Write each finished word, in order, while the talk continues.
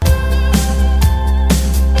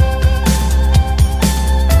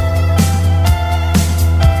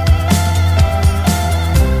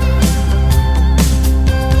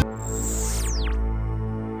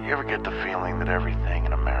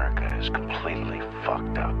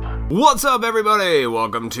fucked up. What's up, everybody?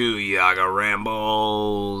 Welcome to Yaga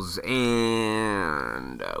Rambles,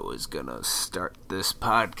 and I was gonna start this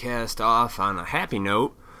podcast off on a happy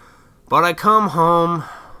note, but I come home,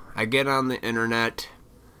 I get on the internet,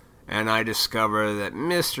 and I discover that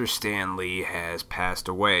Mr. Stan Lee has passed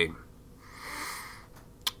away.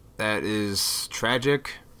 That is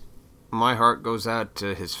tragic. My heart goes out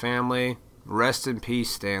to his family. Rest in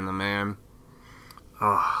peace, Stan the Man.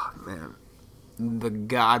 Oh, man. The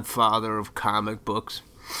godfather of comic books.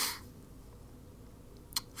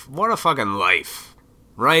 What a fucking life,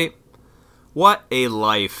 right? What a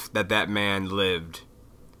life that man lived.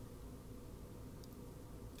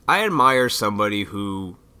 I admire somebody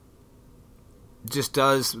who just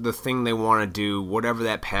does the thing they want to do, whatever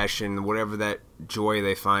that passion, whatever that joy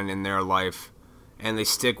they find in their life, and they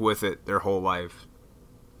stick with it their whole life.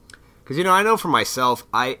 Because, you know, I know for myself,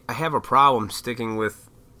 I have a problem sticking with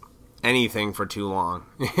anything for too long.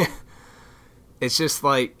 It's just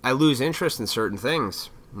like, I lose interest in certain things,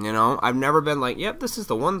 you know? I've never been like, yep, this is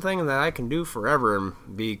the one thing that I can do forever and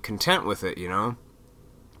be content with it, you know?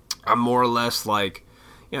 I'm more or less like,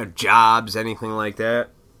 you know, jobs, anything like that.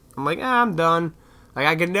 I'm like, I'm done. Like,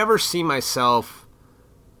 I could never see myself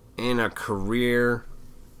in a career,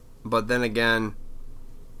 but then again,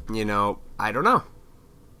 you know, I don't know.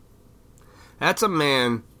 That's a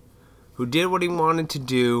man who did what he wanted to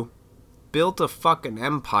do, built a fucking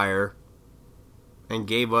empire, and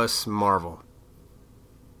gave us Marvel.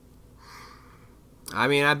 I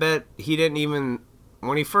mean, I bet he didn't even,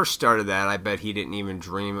 when he first started that, I bet he didn't even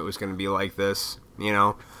dream it was going to be like this, you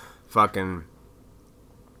know? Fucking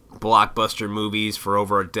blockbuster movies for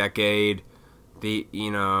over a decade,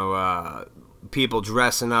 people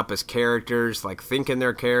dressing up as characters, like thinking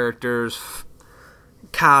they're characters,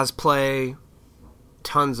 cosplay,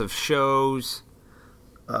 tons of shows,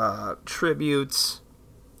 tributes,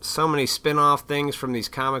 so many spin-off things from these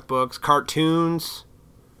comic books, cartoons,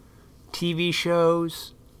 TV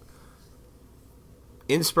shows,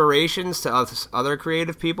 inspirations to other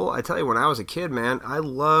creative people. I tell you, when I was a kid, man, I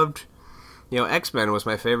loved, X-Men was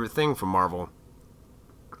my favorite thing from Marvel.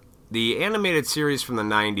 The animated series from the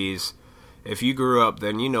 90s, if you grew up,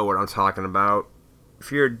 then you know what I'm talking about.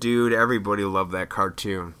 If you're a dude, everybody loved that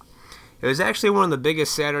cartoon. It was actually one of the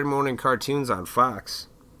biggest Saturday morning cartoons on Fox.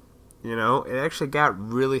 You know, it actually got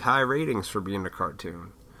really high ratings for being a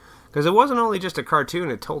cartoon. Because it wasn't only just a cartoon,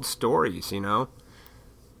 it told stories, you know.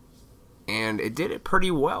 And it did it pretty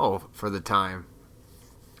well for the time.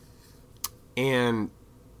 And,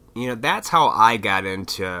 that's how I got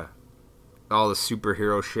into all the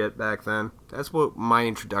superhero shit back then. That's what my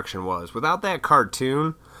introduction was. Without that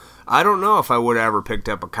cartoon, I don't know if I would have ever picked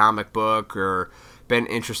up a comic book or been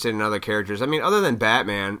interested in other characters. I mean, other than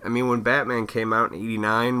Batman. I mean, when Batman came out in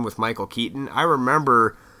 '89 with Michael Keaton, I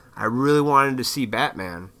remember I really wanted to see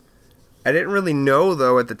Batman. I didn't really know,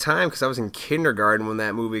 though, at the time, because I was in kindergarten when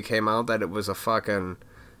that movie came out, that it was a fucking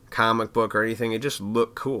comic book or anything. It just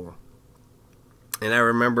looked cool. And I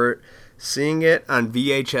remember seeing it on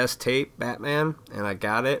VHS tape, Batman, and I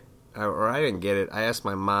got it. Or I didn't get it. I asked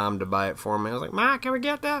my mom to buy it for me. I was like, Ma, can we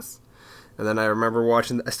get this? And then I remember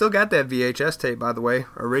watching... I still got that VHS tape, by the way.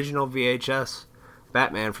 Original VHS.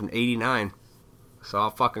 Batman from '89. So how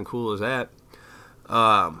fucking cool is that?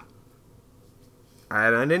 I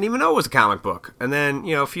didn't even know it was a comic book. And then,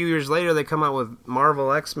 a few years later, they come out with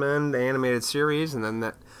Marvel X-Men, the animated series. And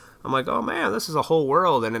then I'm like, oh, man, this is a whole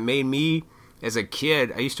world. And it made me... As a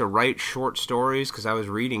kid, I used to write short stories because I was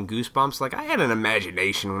reading Goosebumps. Like, I had an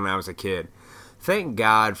imagination when I was a kid. Thank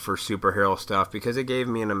God for superhero stuff because it gave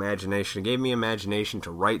me an imagination. It gave me imagination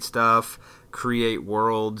to write stuff, create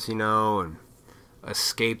worlds, and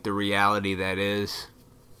escape the reality that is.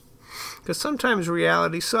 Because sometimes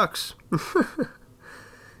reality sucks.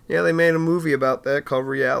 Yeah, they made a movie about that called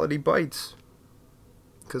Reality Bites.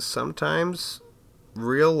 Because sometimes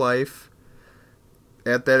real life...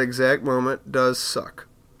 at that exact moment, does suck.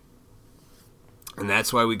 And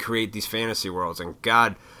that's why we create these fantasy worlds. And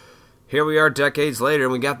God, here we are decades later,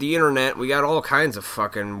 and we got the internet, we got all kinds of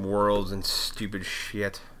fucking worlds and stupid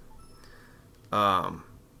shit. But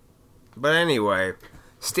anyway,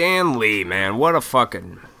 Stan Lee, man, what a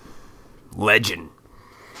fucking legend.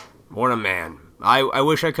 What a man. I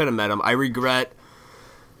wish I could have met him. I regret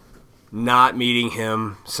not meeting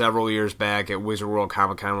him several years back at Wizard World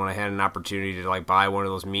Comic Con when I had an opportunity to buy one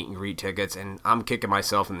of those meet and greet tickets, and I'm kicking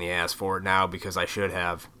myself in the ass for it now because I should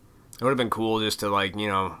have. It would have been cool just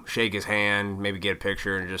to shake his hand, maybe get a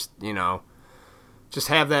picture, and just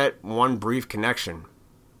have that one brief connection.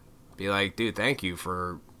 Be like, dude, thank you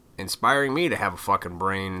for inspiring me to have a fucking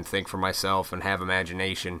brain and think for myself and have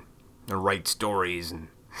imagination. and write stories and,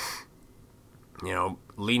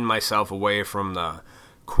 lean myself away from the,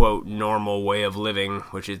 quote, normal way of living,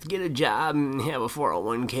 which is get a job and have a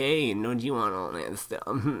 401k and don't you want all that stuff?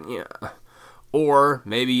 Yeah. Or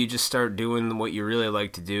maybe you just start doing what you really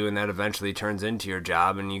like to do and that eventually turns into your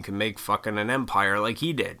job and you can make fucking an empire like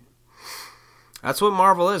he did. That's what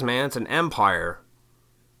Marvel is, man. It's an empire.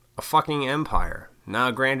 A fucking empire.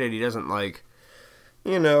 Now, granted, he doesn't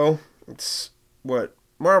it's what...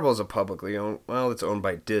 Marvel's a publicly owned... Well, it's owned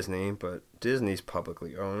by Disney, but Disney's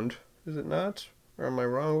publicly owned. Is it not? Or am I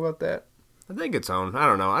wrong about that? I think it's owned. I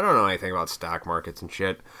don't know. I don't know anything about stock markets and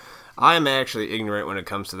shit. I'm actually ignorant when it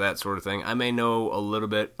comes to that sort of thing. I may know a little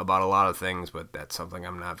bit about a lot of things, but that's something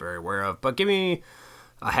I'm not very aware of. But give me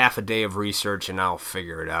a half a day of research and I'll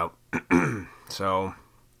figure it out. So,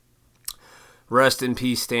 rest in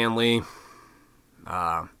peace, Stan Lee.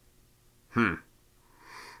 I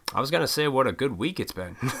was going to say what a good week it's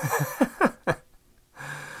been.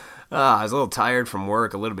 I was a little tired from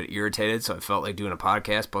work, a little bit irritated, so I felt like doing a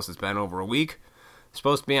podcast, plus it's been over a week. It's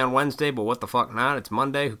supposed to be on Wednesday, but what the fuck not? It's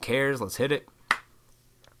Monday, who cares? Let's hit it.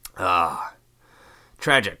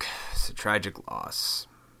 Tragic. It's a tragic loss.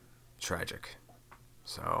 Tragic.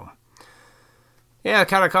 So, yeah, it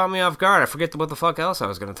kind of caught me off guard. I forget what the fuck else I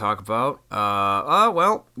was going to talk about.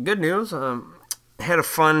 Well, good news. Had a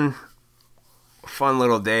fun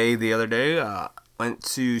little day the other day. Went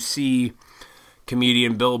to see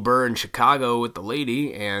comedian Bill Burr in Chicago with the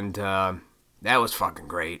lady, and that was fucking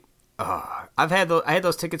great. I had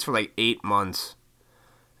those tickets for like 8 months,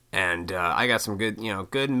 and I got some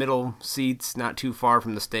good middle seats, not too far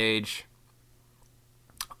from the stage.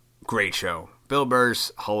 Great show. Bill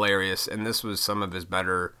Burr's hilarious, and this was some of his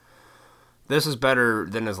better. This is better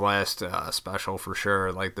than his last special for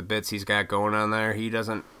sure. Like the bits he's got going on there, he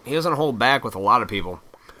doesn't hold back with a lot of people.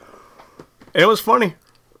 And it was funny.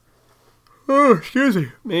 Oh, excuse me.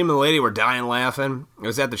 Me and the lady were dying laughing. It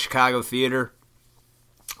was at the Chicago Theater,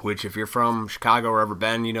 which if you're from Chicago or ever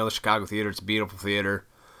been, you know the Chicago Theater. It's a beautiful theater.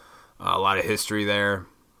 A lot of history there.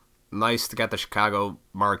 Nice to got the Chicago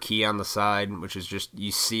marquee on the side, which is just,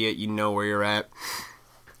 you see it, you know where you're at.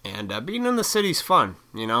 And being in the city's fun,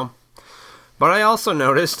 But I also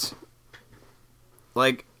noticed,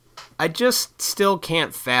 I just still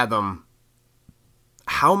can't fathom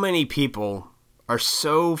how many people are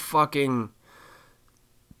so fucking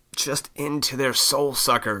just into their soul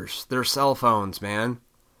suckers, their cell phones, man.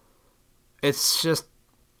 It's just,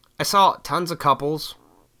 I saw tons of couples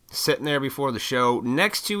sitting there before the show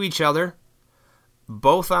next to each other,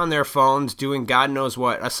 both on their phones doing God knows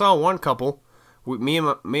what. I saw one couple, me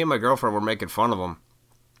and my girlfriend were making fun of them.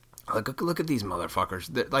 Look at these motherfuckers.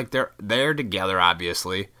 They're together,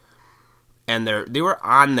 obviously, and they were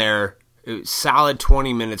on there solid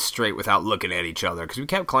 20 minutes straight without looking at each other because we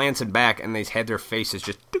kept glancing back and they had their faces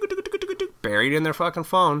just buried in their fucking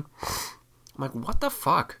phone. I'm like, what the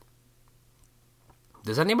fuck?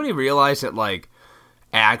 Does anybody realize that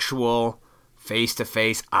actual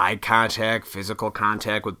face-to-face eye contact, physical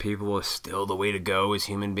contact with people is still the way to go as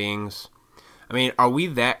human beings? I mean, are we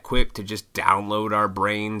that quick to just download our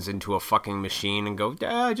brains into a fucking machine and go,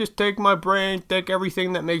 just take my brain, take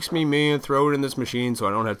everything that makes me me and throw it in this machine so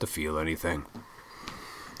I don't have to feel anything?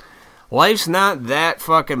 Life's not that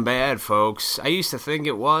fucking bad, folks. I used to think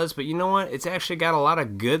it was, but you know what? It's actually got a lot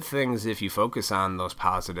of good things if you focus on those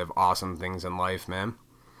positive, awesome things in life, man.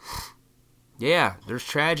 Yeah, there's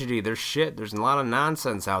tragedy, there's shit, there's a lot of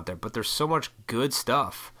nonsense out there, but there's so much good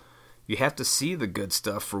stuff. You have to see the good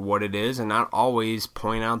stuff for what it is and not always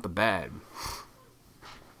point out the bad.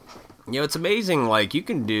 It's amazing, you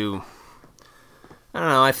can do... I don't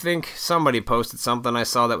know, I think somebody posted something I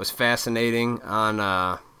saw that was fascinating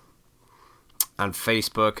on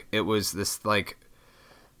Facebook. It was this,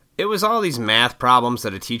 it was all these math problems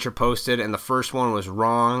that a teacher posted, and the first one was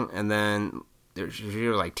wrong, and then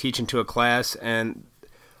you're teaching to a class, and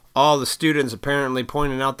all the students apparently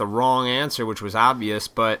pointed out the wrong answer, which was obvious,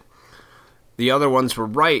 but the other ones were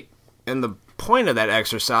right. And the point of that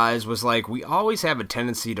exercise was we always have a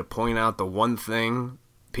tendency to point out the one thing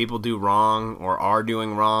people do wrong or are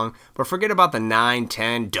doing wrong, but forget about the 9,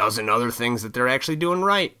 10, dozen other things that they're actually doing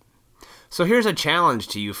right. So here's a challenge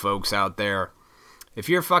to you folks out there. If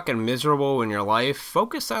you're fucking miserable in your life,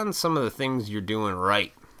 focus on some of the things you're doing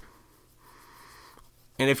right.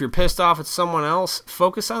 And if you're pissed off at someone else,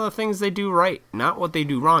 focus on the things they do right, not what they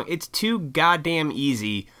do wrong. It's too goddamn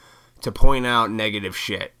easy to point out negative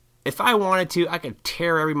shit. If I wanted to, I could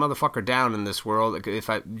tear every motherfucker down in this world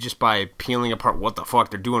just by peeling apart what the fuck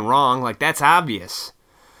they're doing wrong. That's obvious.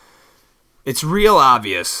 It's real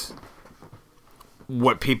obvious.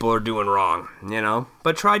 what people are doing wrong, you know.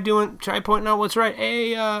 But try pointing out what's right.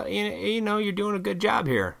 Hey, you know, you're doing a good job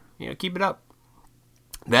here. You know, keep it up.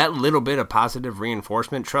 That little bit of positive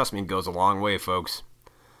reinforcement, trust me, goes a long way, folks.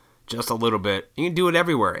 Just a little bit. You can do it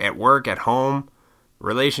everywhere. At work, at home,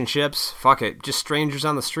 relationships. Fuck it. Just strangers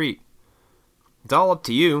on the street. It's all up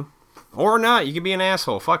to you. Or not. You can be an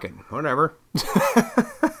asshole. Fuck it. Whatever.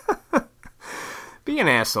 Be an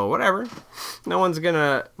asshole. Whatever. No one's going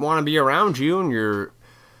to want to be around you, and your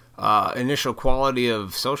initial quality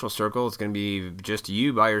of social circle is going to be just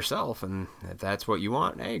you by yourself. And if that's what you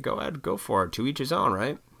want, hey, go ahead. Go for it. To each his own,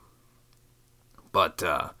 right? But,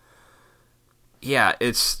 yeah,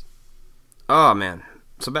 it's... Oh, man.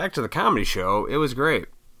 So back to the comedy show. It was great.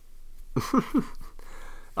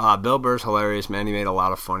 Bill Burr's hilarious, man. He made a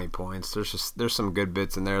lot of funny points. There's some good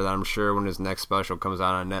bits in there that I'm sure when his next special comes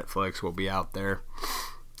out on Netflix will be out there.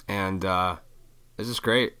 And it's just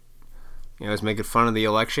great. You know, he's making fun of the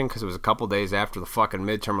election because it was a couple days after the fucking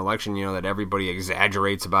midterm election, you know, that everybody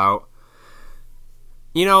exaggerates about.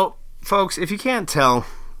 You know, folks, if you can't tell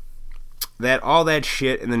that all that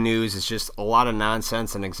shit in the news is just a lot of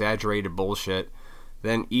nonsense and exaggerated bullshit,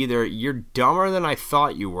 then either you're dumber than I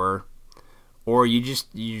thought you were, or you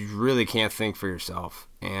really can't think for yourself,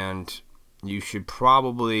 and you should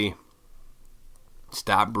probably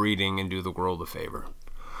stop breeding and do the world a favor.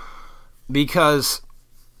 Because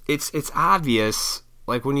it's obvious,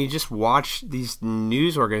 like when you just watch these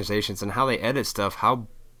news organizations and how they edit stuff, how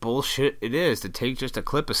bullshit it is to take just a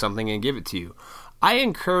clip of something and give it to you. I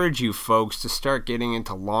encourage you folks to start getting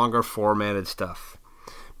into longer formatted stuff.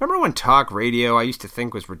 Remember when talk radio I used to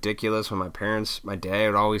think was ridiculous when my dad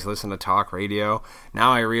would always listen to talk radio?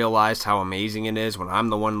 Now I realized how amazing it is when I'm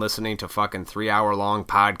the one listening to fucking 3-hour-long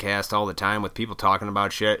podcasts all the time with people talking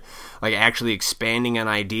about shit, like actually expanding on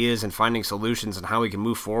ideas and finding solutions and how we can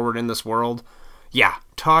move forward in this world. Yeah,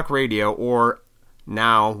 talk radio, or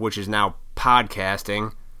now, which is now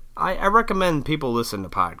podcasting. I recommend people listen to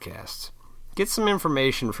podcasts. Get some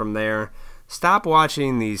information from there. Stop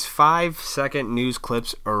watching these 5-second news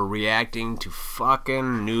clips or reacting to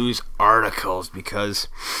fucking news articles, because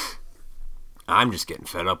I'm just getting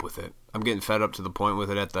fed up with it. I'm getting fed up to the point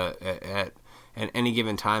with it at any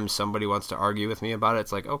given time somebody wants to argue with me about it.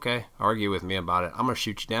 It's like, okay, argue with me about it. I'm going to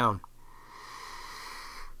shoot you down.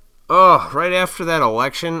 Oh, right after that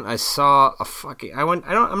election, I saw a fucking...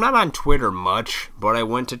 I'm not on Twitter much, but I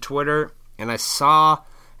went to Twitter and I saw...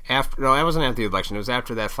 No, I wasn't after the election. It was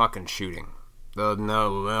after that fucking shooting.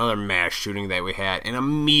 Another mass shooting that we had. And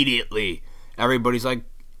immediately, everybody's like,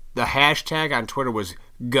 the hashtag on Twitter was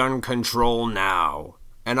gun control now.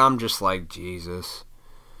 And I'm just like, Jesus.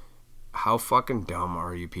 How fucking dumb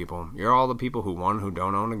are you people? You're all the people who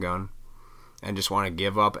don't own a gun. And just want to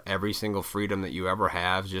give up every single freedom that you ever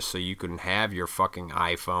have just so you can have your fucking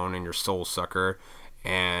iPhone and your soul sucker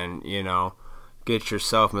and, you know, get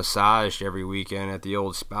yourself massaged every weekend at the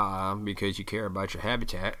old spa because you care about your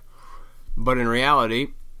habitat. But in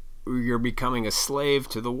reality, you're becoming a slave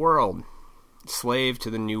to the world. Slave to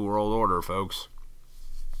the New World Order, folks.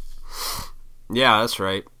 Yeah, that's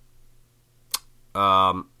right.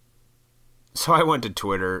 So I went to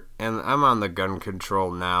Twitter, and I'm on the gun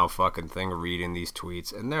control now fucking thing reading these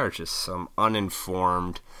tweets, and there are just some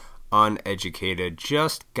uninformed, uneducated,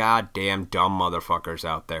 just goddamn dumb motherfuckers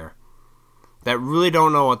out there that really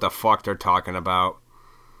don't know what the fuck they're talking about.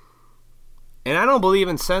 And I don't believe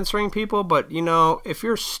in censoring people, but, you know, if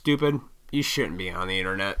you're stupid, you shouldn't be on the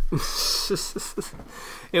internet.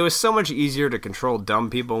 It was so much easier to control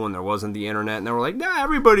dumb people when there wasn't the internet, and they were like, nah,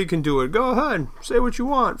 everybody can do it. Go ahead. Say what you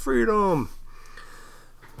want. Freedom.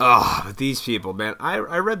 Oh, but these people, man. I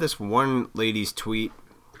read this one lady's tweet,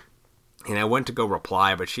 and I went to go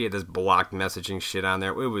reply, but she had this blocked messaging shit on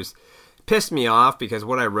there. It was pissed me off because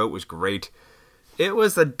what I wrote was great. It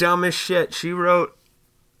was the dumbest shit. She wrote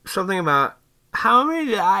something about, how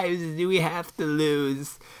many lives do we have to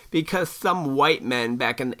lose because some white men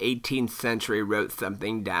back in the 18th century wrote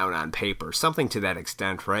something down on paper? Something to that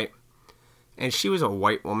extent, right? And she was a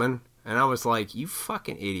white woman, and I was like, you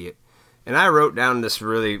fucking idiot. And I wrote down this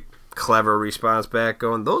really clever response back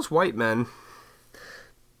going, those white men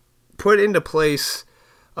put into place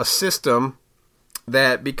a system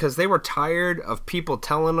that, because they were tired of people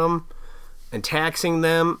telling them and taxing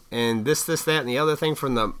them and this, that, and the other thing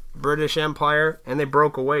from the British Empire, and they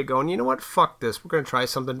broke away going, you know what, fuck this, we're going to try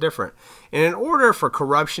something different. And in order for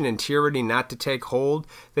corruption and tyranny not to take hold,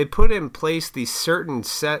 they put in place these certain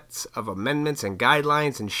sets of amendments and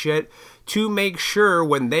guidelines and shit to make sure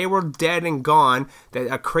when they were dead and gone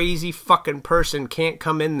that a crazy fucking person can't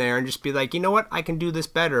come in there and just be like, you know what, I can do this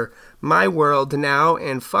better, my world now,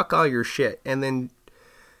 and fuck all your shit, and then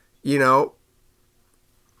you know,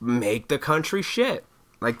 make the country shit.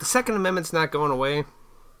 Like, the Second Amendment's not going away.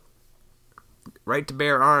 Right to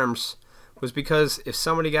bear arms was because if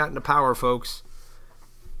somebody got into power, folks,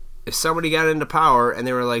 if somebody got into power and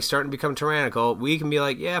they were like starting to become tyrannical, we can be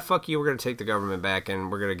like, yeah, fuck you, we're going to take the government back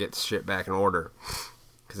and we're going to get shit back in order.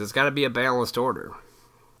 Because it's got to be a balanced order.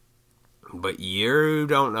 But you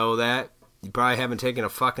don't know that. You probably haven't taken a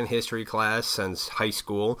fucking history class since high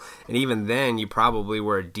school. And even then, you probably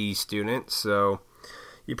were a D student. So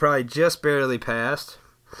you probably just barely passed.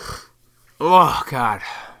 Oh, God.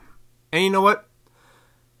 And you know what?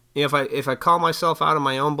 If I call myself out of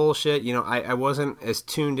my own bullshit, you know, I wasn't as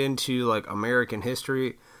tuned into, like, American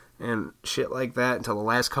history and shit like that until the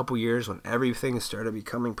last couple years when everything started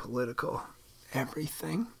becoming political.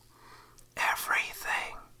 Everything.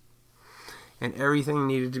 And everything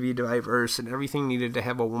needed to be diverse, and everything needed to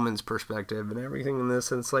have a woman's perspective, and everything in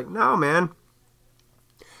this, and it's like, no, man.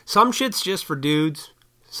 Some shit's just for dudes.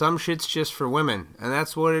 Some shit's just for women. And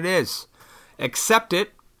that's what it is. Accept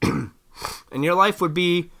it, and your life would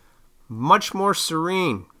be much more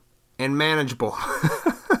serene and manageable.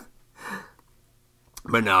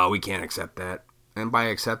 But no, we can't accept that. And by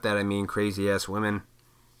accept that, I mean crazy-ass women.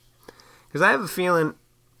 Because I have a feeling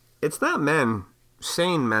it's not men,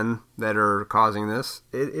 sane men, that are causing this.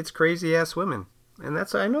 It's crazy-ass women. And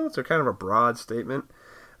that's, I know it's a kind of a broad statement,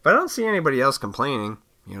 but I don't see anybody else complaining.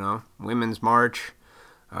 You know, Women's March,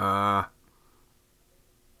 all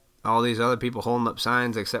these other people holding up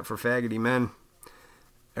signs except for faggoty men.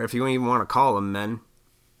 Or if you don't even want to call them men.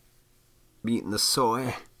 Eating the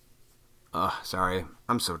soy. Sorry.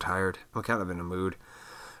 I'm so tired. I'm kind of in a mood.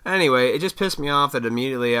 Anyway, it just pissed me off that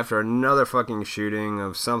immediately after another fucking shooting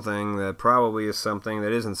of something that probably is something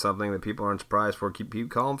that isn't something that people aren't surprised for, keep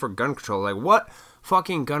calling for gun control. Like, what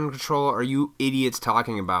fucking gun control are you idiots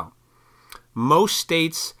talking about? Most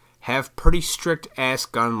states have pretty strict-ass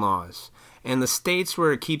gun laws. And the states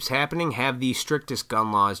where it keeps happening have the strictest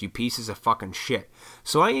gun laws, you pieces of fucking shit.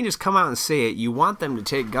 So why don't you just come out and say it? You want them to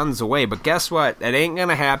take guns away, but guess what? That ain't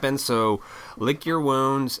gonna happen, so lick your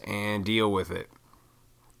wounds and deal with it.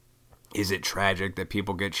 Is it tragic that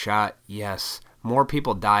people get shot? Yes. More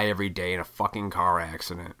people die every day in a fucking car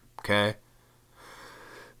accident, okay?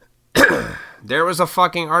 There was a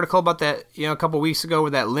fucking article about that, you know, a couple weeks ago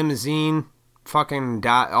where that limousine fucking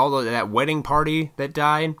died, that wedding party that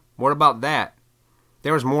died. What about that?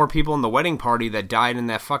 There was more people in the wedding party that died in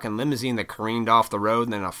that fucking limousine that careened off the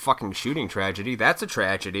road than a fucking shooting tragedy. That's a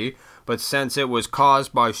tragedy. But since it was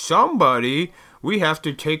caused by somebody, we have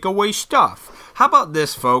to take away stuff. How about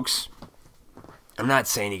this, folks? I'm not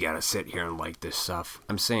saying you gotta sit here and like this stuff.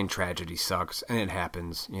 I'm saying tragedy sucks, and it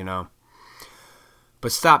happens, you know?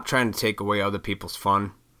 But stop trying to take away other people's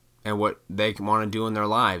fun and what they want to do in their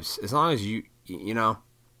lives. As long as you know,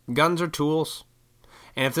 guns are tools.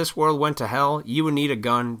 And if this world went to hell, you would need a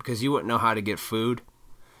gun because you wouldn't know how to get food.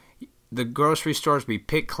 The grocery stores would be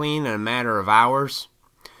picked clean in a matter of hours.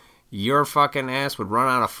 Your fucking ass would run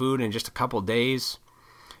out of food in just a couple days.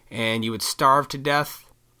 And you would starve to death.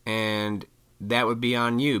 And that would be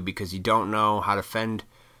on you because you don't know how to fend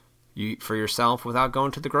for yourself without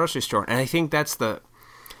going to the grocery store. And I think that's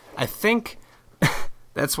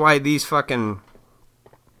that's why these fucking,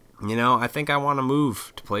 you know, I think I want to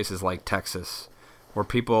move to places like Texas where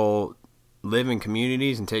people live in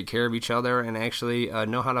communities and take care of each other and actually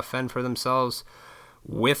know how to fend for themselves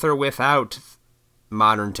with or without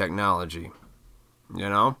modern technology. You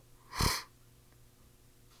know?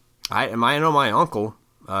 I know my uncle,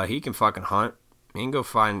 he can fucking hunt. He can go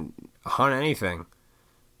hunt anything.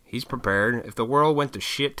 He's prepared. If the world went to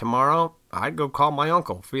shit tomorrow, I'd go call my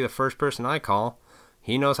uncle. Be the first person I call.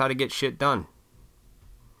 He knows how to get shit done.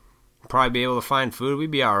 Probably be able to find food. We'd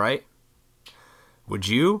be alright. Would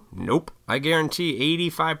you? Nope. I guarantee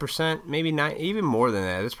 85%, maybe not, even more than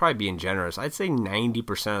that. It's probably being generous. I'd say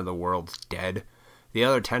 90% of the world's dead. The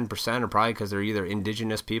other 10% are probably because they're either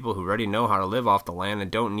indigenous people who already know how to live off the land and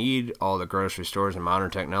don't need all the grocery stores and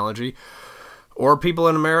modern technology, or people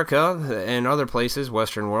in America and other places,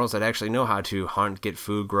 Western worlds, that actually know how to hunt, get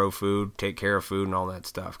food, grow food, take care of food, and all that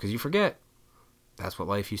stuff. Because you forget, that's what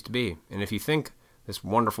life used to be. And if you think this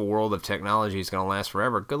wonderful world of technology is going to last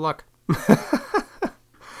forever, good luck.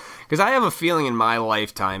 Because I have a feeling in my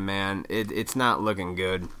lifetime, man, it's not looking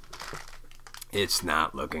good. It's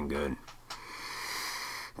not looking good.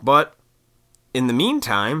 But in the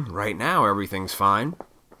meantime, right now, everything's fine.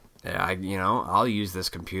 I'll use this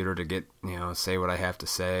computer to get, say what I have to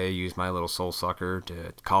say, use my little soul sucker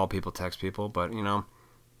to call people, text people. But,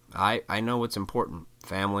 I know what's important.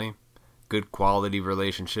 Family, good quality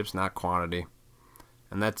relationships, not quantity.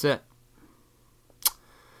 And that's it.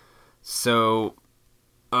 So,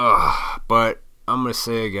 but I'm going to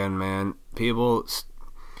say again, man, people,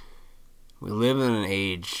 we live in an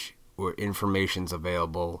age where information's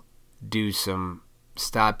available.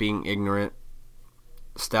 Stop being ignorant.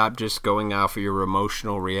 Stop just going off of your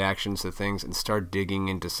emotional reactions to things and start digging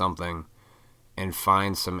into something and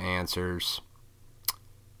find some answers.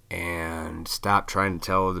 And stop trying to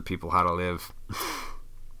tell other people how to live.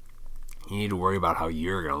 You need to worry about how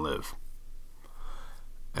you're going to live.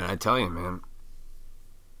 And I tell you, man,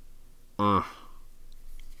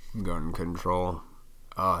 gun control,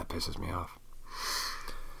 that pisses me off.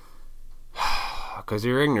 Because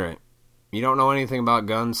you're ignorant. You don't know anything about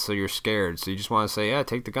guns, so you're scared. So you just want to say, yeah,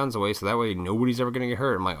 take the guns away, so that way nobody's ever going to get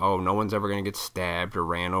hurt. I'm like, oh, no one's ever going to get stabbed or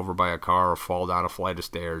ran over by a car or fall down a flight of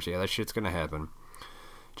stairs. Yeah, that shit's going to happen.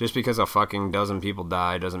 Just because a fucking dozen people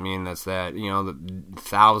die doesn't mean that's that. You know,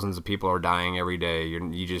 thousands of people are dying every day.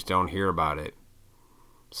 You just don't hear about it.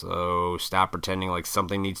 So stop pretending like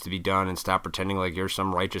something needs to be done and stop pretending like you're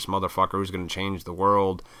some righteous motherfucker who's going to change the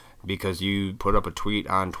world because you put up a tweet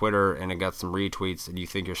on Twitter and it got some retweets and you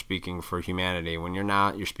think you're speaking for humanity. When you're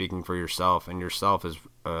not, you're speaking for yourself, and yourself is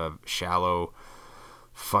a shallow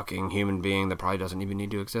fucking human being that probably doesn't even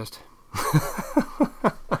need to exist.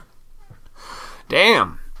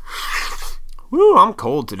 Damn. Woo, I'm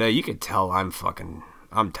cold today. You can tell I'm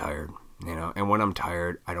tired, you know, and when I'm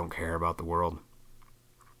tired, I don't care about the world.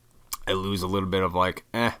 I lose a little bit of like,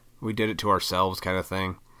 we did it to ourselves kind of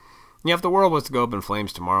thing. Yeah, if the world was to go up in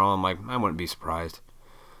flames tomorrow, I'm like, I wouldn't be surprised.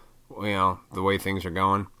 You know, the way things are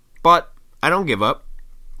going. But I don't give up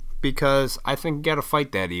because I think you gotta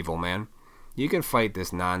fight that evil, man. You can fight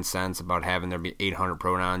this nonsense about having there be 800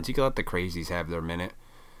 pronouns. You can let the crazies have their minute.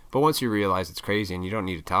 But once you realize it's crazy and you don't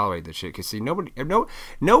need to tolerate that shit, because see,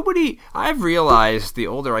 nobody, I've realized the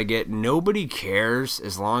older I get, nobody cares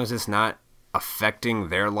as long as it's not affecting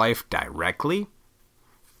their life directly.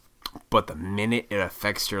 But the minute it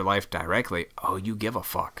affects your life directly, oh, you give a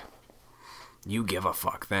fuck. You give a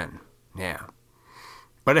fuck then. Yeah.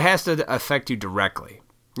 But it has to affect you directly.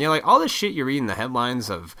 You know, like all this shit you read in the headlines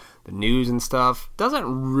of the news and stuff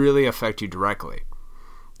doesn't really affect you directly.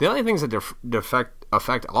 The only things that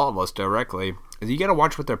affect all of us directly is you gotta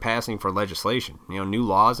watch what they're passing for legislation. You know, new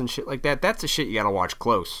laws and shit like that. That's the shit you gotta watch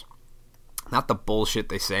close. Not the bullshit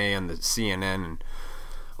they say on the CNN and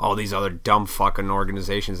all these other dumb fucking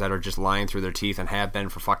organizations that are just lying through their teeth and have been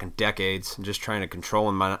for fucking decades and just trying to control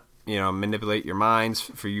and, you know, manipulate your minds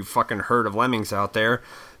for you fucking herd of lemmings out there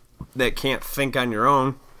that can't think on your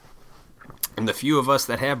own. And the few of us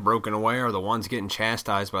that have broken away are the ones getting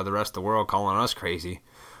chastised by the rest of the world calling us crazy.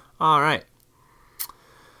 All right.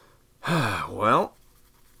 Well,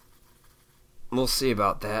 we'll see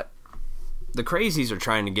about that. The crazies are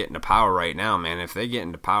trying to get into power right now, man. If they get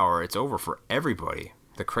into power, it's over for everybody.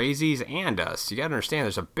 The crazies and us. You gotta understand,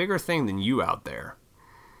 there's a bigger thing than you out there.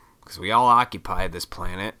 Because we all occupy this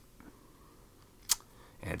planet.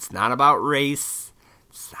 And it's not about race.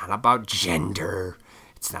 It's not about gender.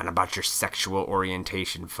 It's not about your sexual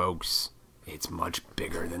orientation, folks. It's much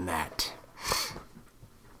bigger than that.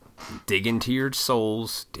 Dig into your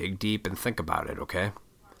souls, dig deep, and think about it, okay?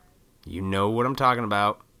 You know what I'm talking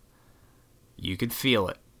about. You can feel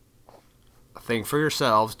it. Think for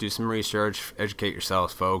yourselves, do some research, educate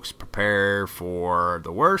yourselves, folks. Prepare for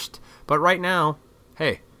the worst. But right now,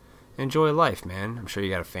 hey, enjoy life, man. I'm sure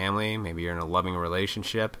you got a family. Maybe you're in a loving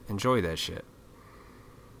relationship. Enjoy that shit.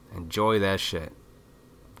 Enjoy that shit.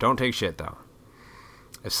 Don't take shit, though.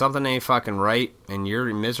 If something ain't fucking right and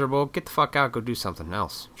you're miserable, get the fuck out, go do something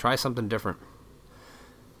else. Try something different.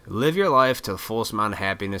 Live your life to the fullest amount of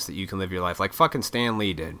happiness that you can live your life. Like fucking Stan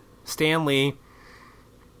Lee did. Stan Lee,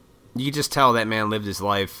 you can just tell that man lived his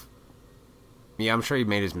life. Yeah, I'm sure he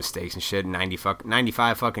made his mistakes and shit in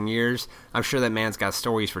 95 fucking years. I'm sure that man's got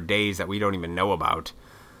stories for days that we don't even know about.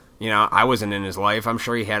 You know, I wasn't in his life. I'm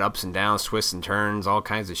sure he had ups and downs, twists and turns, all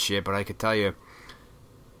kinds of shit. But I could tell you,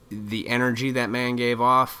 the energy that man gave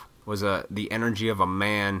off was the energy of a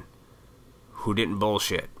man who didn't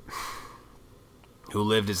bullshit. Who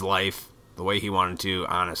lived his life the way he wanted to,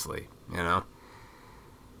 honestly, you know?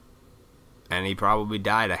 And he probably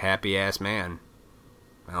died a happy-ass man.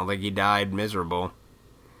 I don't think he died miserable.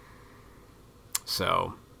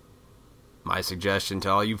 So, my suggestion to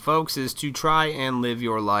all you folks is to try and live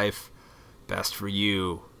your life best for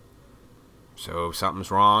you. So, if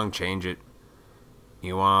something's wrong, change it.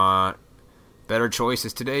 You want better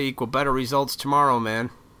choices today equal better results tomorrow, man.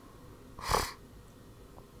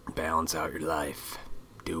 Balance out your life.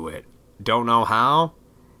 Do it. Don't know how?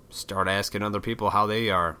 Start asking other people how they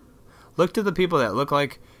are. Look to the people that look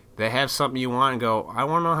like They have something you want and go, I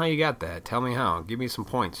want to know how you got that. Tell me how. Give me some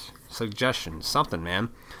points, suggestions, something,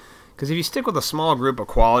 man. Because if you stick with a small group of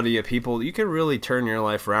quality of people, you can really turn your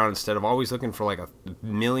life around instead of always looking for like a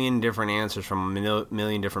million different answers from a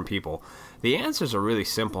million different people. The answers are really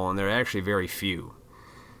simple, and they're actually very few.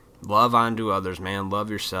 Love unto others, man.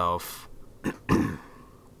 Love yourself.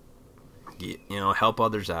 Help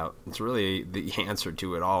others out. It's really the answer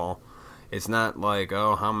to it all. It's not like,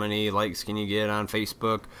 oh, how many likes can you get on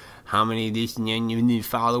Facebook? How many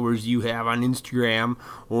followers you have on Instagram?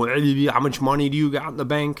 Or how much money do you got in the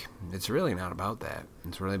bank? It's really not about that.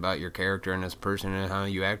 It's really about your character and as a person and how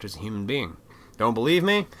you act as a human being. Don't believe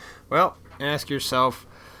me? Well, ask yourself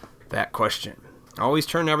that question. Always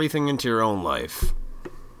turn everything into your own life.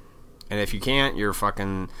 And if you can't, you're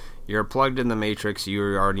plugged in the matrix. You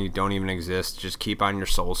already don't even exist. Just keep on your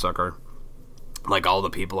soul sucker. Like all the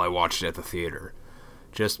people I watched at the theater.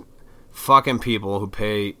 Just fucking people who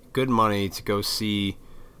pay good money to go see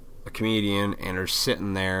a comedian and are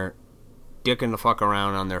sitting there dicking the fuck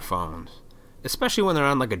around on their phones. Especially when they're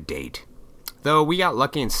on like a date. Though we got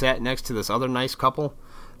lucky and sat next to this other nice couple.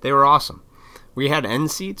 They were awesome. We had end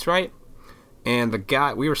seats, right? And the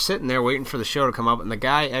guy, we were sitting there waiting for the show to come up, and the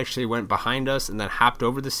guy actually went behind us and then hopped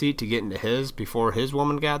over the seat to get into his before his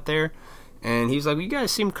woman got there. And he's like, you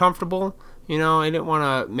guys seem comfortable. I didn't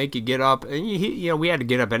want to make you get up. And, we had to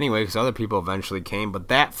get up anyway because other people eventually came. But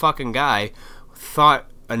that fucking guy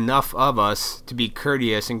thought enough of us to be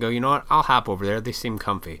courteous and go, you know what, I'll hop over there. They seem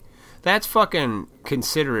comfy. That's fucking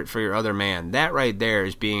considerate for your other man. That right there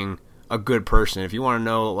is being a good person. If you want to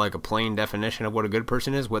know like a plain definition of what a good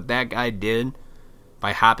person is, what that guy did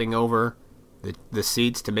by hopping over the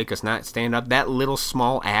seats to make us not stand up, that little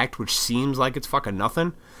small act, which seems like it's fucking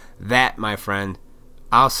nothing, that, my friend,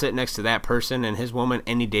 I'll sit next to that person and his woman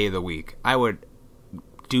any day of the week. I would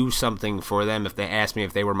do something for them if they asked me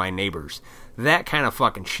if they were my neighbors. That kind of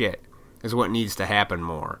fucking shit is what needs to happen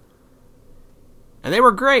more. And they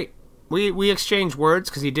were great. We exchanged words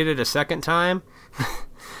because he did it a second time.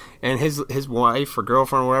 And his wife or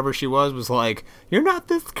girlfriend, whatever she was like, you're not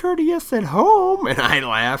this courteous at home. And I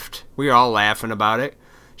laughed. We were all laughing about it.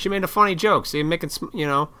 She made a funny joke. So you're making,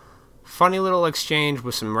 funny little exchange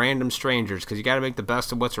with some random strangers because you got to make the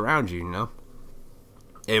best of what's around you,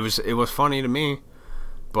 It was funny to me,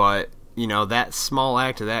 but, that small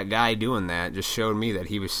act of that guy doing that just showed me that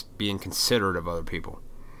he was being considerate of other people.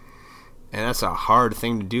 And that's a hard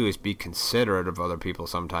thing to do, is be considerate of other people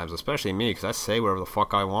sometimes, especially me, because I say whatever the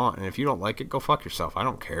fuck I want, and if you don't like it, go fuck yourself. I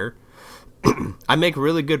don't care. I make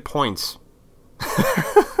really good points.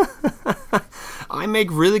 I make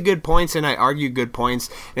really good points, and I argue good points,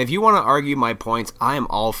 and if you want to argue my points, I am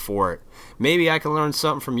all for it. Maybe I can learn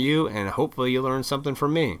something from you, and hopefully you learn something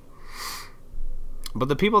from me. But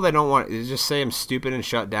the people that don't want to just say I'm stupid and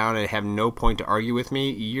shut down and have no point to argue with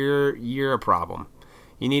me, you're a problem.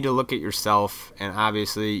 You need to look at yourself, and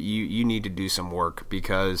obviously you need to do some work,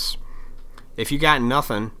 because if you got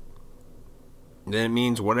nothing, then it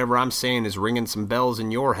means whatever I'm saying is ringing some bells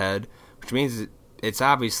in your head, which means it's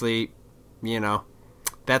obviously,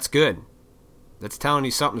 that's good. That's telling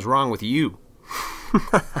you something's wrong with you.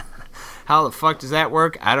 How the fuck does that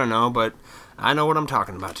work? I don't know, but I know what I'm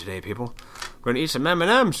talking about today, people. We're going to eat some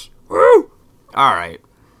M&Ms. Woo! All right.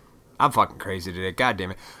 I'm fucking crazy today. God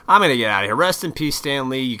damn it. I'm going to get out of here. Rest in peace, Stan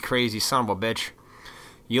Lee, you crazy son of a bitch.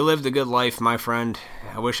 You lived a good life, my friend.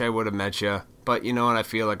 I wish I would have met you. But you know what? I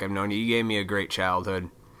feel like I've known you. You gave me a great childhood.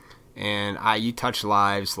 And you touched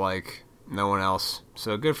lives like no one else.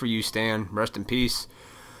 So good for you, Stan. Rest in peace.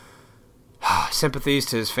 Sympathies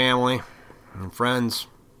to his family and friends.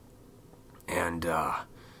 And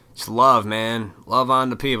just love, man. Love on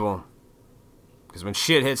to people. Because when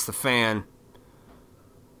shit hits the fan,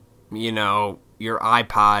 your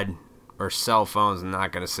iPod or cell phone's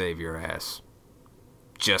not going to save your ass.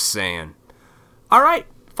 Just saying. All right.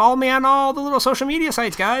 Follow me on all the little social media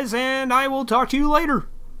sites, guys, and I will talk to you later.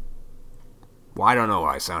 Well, I don't know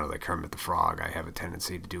why I sounded like Kermit the Frog. I have a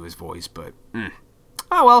tendency to do his voice, but...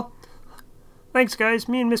 Oh, well. Thanks, guys.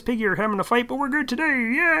 Me and Miss Piggy are having a fight, but we're good today.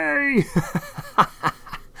 Yay!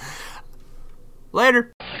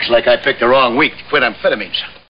 Later. Looks like I picked the wrong week to quit amphetamines.